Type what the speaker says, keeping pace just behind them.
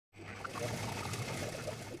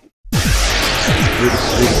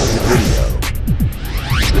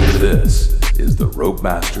This is the Rope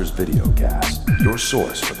Masters Videocast, your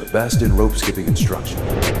source for the best in rope skipping instruction.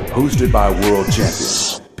 Hosted by world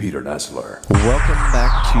champion Peter Nessler. Welcome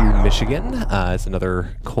back to Michigan. It's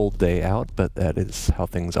another cold day out, but that is how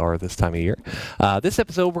things are this time of year. This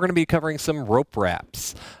episode, we're going to be covering some rope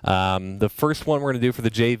wraps. The first one we're going to do for the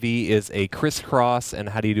JV is a crisscross, and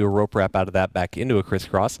how do you do a rope wrap out of that back into a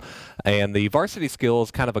crisscross. And the varsity skill is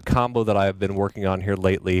kind of a combo that I've been working on here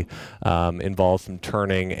lately. Involves some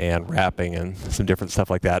turning and wrapping and some different stuff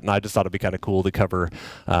like that. And I just thought it'd be kind of cool to cover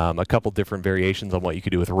a couple different variations on what you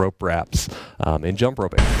could do with rope wraps in jump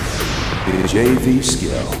roping. The JV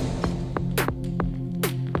skill.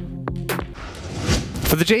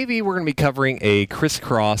 For the JV, we're going to be covering a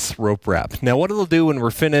crisscross rope wrap. Now, what it'll do when we're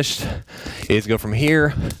finished is go from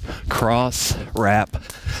here, cross, wrap,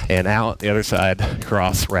 and out. The other side,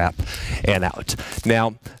 cross, wrap, and out.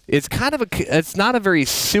 Now, it's kind of it's not a very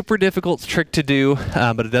super difficult trick to do,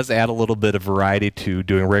 but it does add a little bit of variety to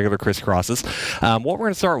doing regular crisscrosses. What we're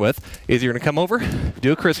going to start with is you're going to come over,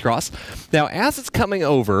 do a crisscross. Now, as it's coming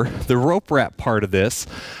over, the rope wrap part of this,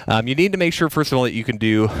 you need to make sure, first of all, that you can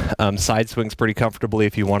do side swings pretty comfortably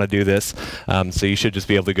if you want to do this. So you should just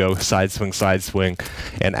be able to go side swing,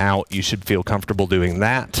 and out. You should feel comfortable doing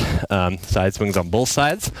that. Side swings on both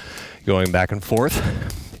sides, going back and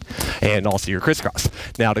forth. And also your crisscross.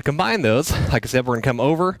 Now to combine those, like I said, we're going to come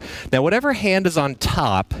over. Now whatever hand is on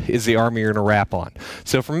top is the arm you're going to wrap on.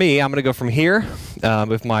 So for me, I'm going to go from here.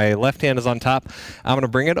 If my left hand is on top, I'm going to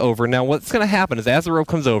bring it over. Now what's going to happen is as the rope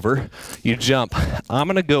comes over, you jump. I'm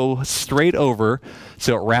going to go straight over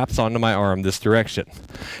so it wraps onto my arm this direction.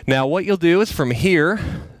 Now what you'll do is from here,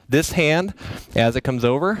 this hand, as it comes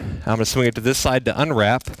over, I'm going to swing it to this side to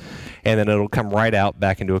unwrap, and then it'll come right out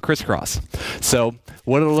back into a crisscross. So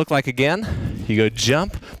what it'll look like again, you go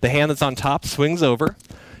jump, the hand that's on top swings over,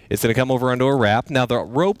 it's going to come over onto a wrap. Now the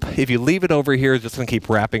rope, if you leave it over here, is just going to keep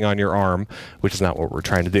wrapping on your arm, which is not what we're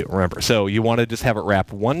trying to do, remember. So you want to just have it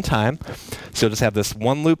wrap one time. So just have this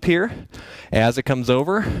one loop here. As it comes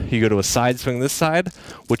over, you go to a side swing this side,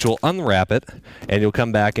 which will unwrap it, and you'll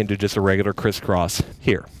come back into just a regular crisscross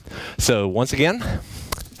here. So once again,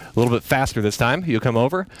 a little bit faster this time. You'll come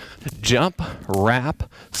over, jump,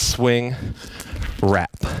 wrap, swing,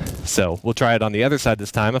 wrap. So we'll try it on the other side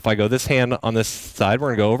this time. If I go this hand on this side,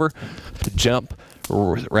 we're going to go over, jump,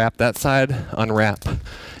 wrap that side, unwrap,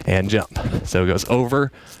 and jump. So it goes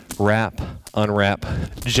over, wrap, unwrap,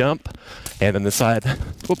 jump, and then the side,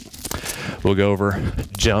 whoop, we'll go over,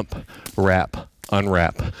 jump, wrap,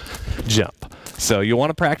 unwrap, jump. So you want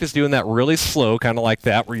to practice doing that really slow, kind of like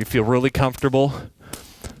that, where you feel really comfortable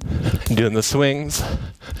doing the swings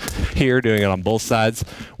here, doing it on both sides.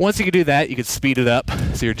 Once you can do that, you can speed it up.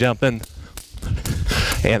 So you're jumping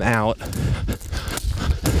and out,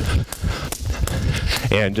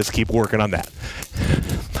 and just keep working on that.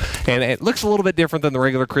 And it looks a little bit different than the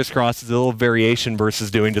regular crisscross. It's a little variation versus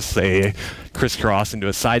doing just a crisscross into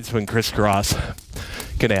a side swing crisscross.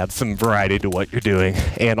 Can add some variety to what you're doing,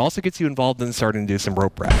 and also gets you involved in starting to do some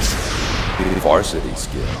rope wraps. Varsity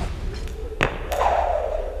skill.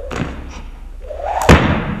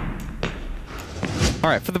 All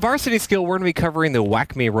right, for the varsity skill, we're going to be covering the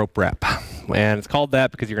Whack Me rope wrap. And it's called that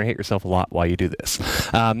because you're going to hit yourself a lot while you do this.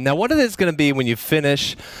 Now, what it is going to be when you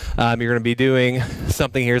finish, you're going to be doing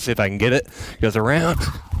something here. See if I can get it. It goes around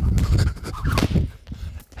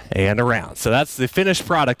and around. So that's the finished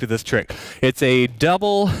product of this trick. It's a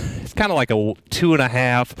double. It's kind of like a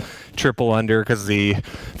 2.5 triple under, because the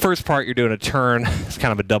first part you're doing a turn. It's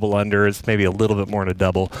kind of a double under. It's maybe a little bit more than a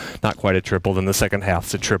double, not quite a triple. Then the second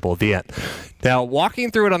half's a triple at the end. Now,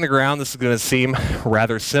 walking through it on the ground, this is going to seem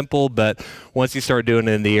rather simple, but once you start doing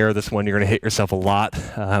it in the air, this one, you're going to hit yourself a lot.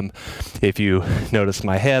 If you notice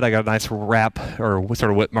my head, I got a nice wrap, or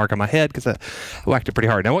sort of whip mark on my head, because I whacked it pretty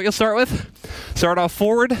hard. Now, what you'll start with, start off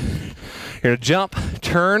forward. You're going to jump,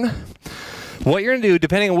 turn. What you're going to do,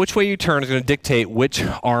 depending on which way you turn, is going to dictate which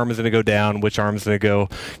arm is going to go down, which arm is going to go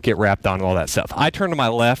get wrapped on, and all that stuff. I turn to my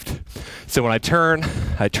left, so when I turn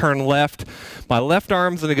left. My left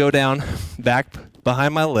arm's going to go down back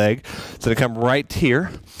behind my leg. It's going to come right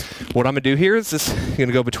here. What I'm going to do here is this going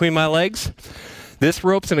to go between my legs. This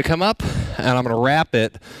rope's going to come up, and I'm going to wrap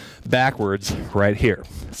it backwards right here.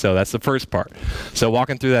 So that's the first part. So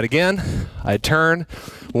walking through that again, I turn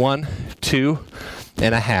 1,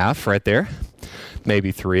 2.5 right there.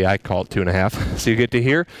 Maybe 3, I call it 2.5. So you get to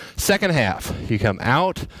here. Second half, you come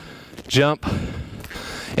out, jump,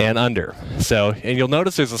 and under. So, and you'll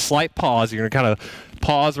notice there's a slight pause. You're going to kind of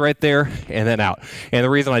pause right there, and then out. And the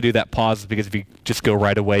reason I do that pause is because if you just go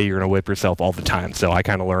right away, you're going to whip yourself all the time. So I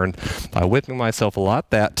kind of learned by whipping myself a lot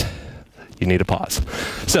that you need a pause.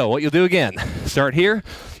 So what you'll do again, start here,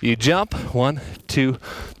 you jump, 1, 2,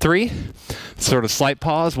 3, sort of slight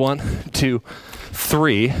pause, 1, 2,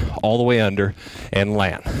 3, all the way under, and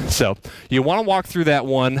land. So you want to walk through that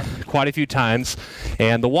one quite a few times,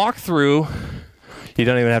 and the walkthrough you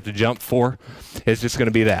don't even have to jump for. It's just going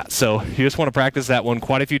to be that. So you just want to practice that one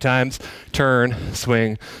quite a few times. Turn,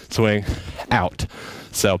 swing, swing, out.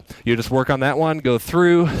 So you just work on that one, go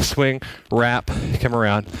through, swing, wrap, come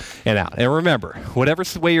around, and out. And remember, whatever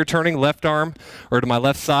way you're turning, left arm or to my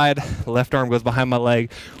left side, left arm goes behind my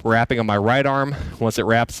leg, wrapping on my right arm. Once it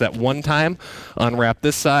wraps that one time, unwrap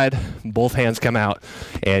this side, both hands come out,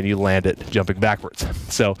 and you land it jumping backwards.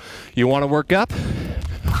 So you want to work up.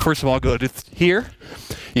 First of all, go to here.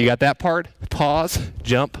 You got that part, pause,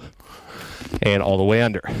 jump, and all the way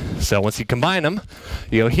under. So once you combine them,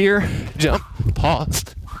 you go here, jump, pause,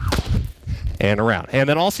 and around. And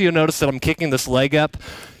then also you'll notice that I'm kicking this leg up.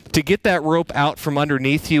 To get that rope out from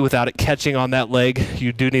underneath you without it catching on that leg,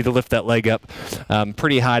 you do need to lift that leg up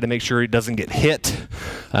pretty high to make sure it doesn't get hit.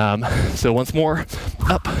 So once more,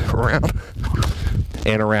 up, around,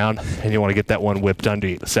 and around, and you want to get that one whipped under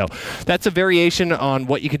you. So that's a variation on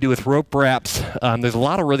what you can do with rope wraps. There's a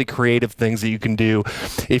lot of really creative things that you can do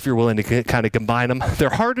if you're willing to kind of combine them. They're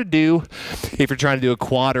hard to do if you're trying to do a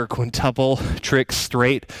quad or quintuple trick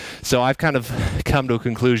straight. So I've kind of come to a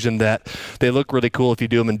conclusion that they look really cool if you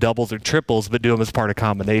do them in doubles or triples, but do them as part of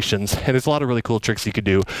combinations. And there's a lot of really cool tricks you could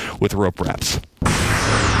do with rope wraps.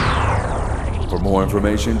 For more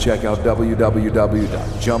information, check out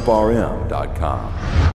www.jumprm.com.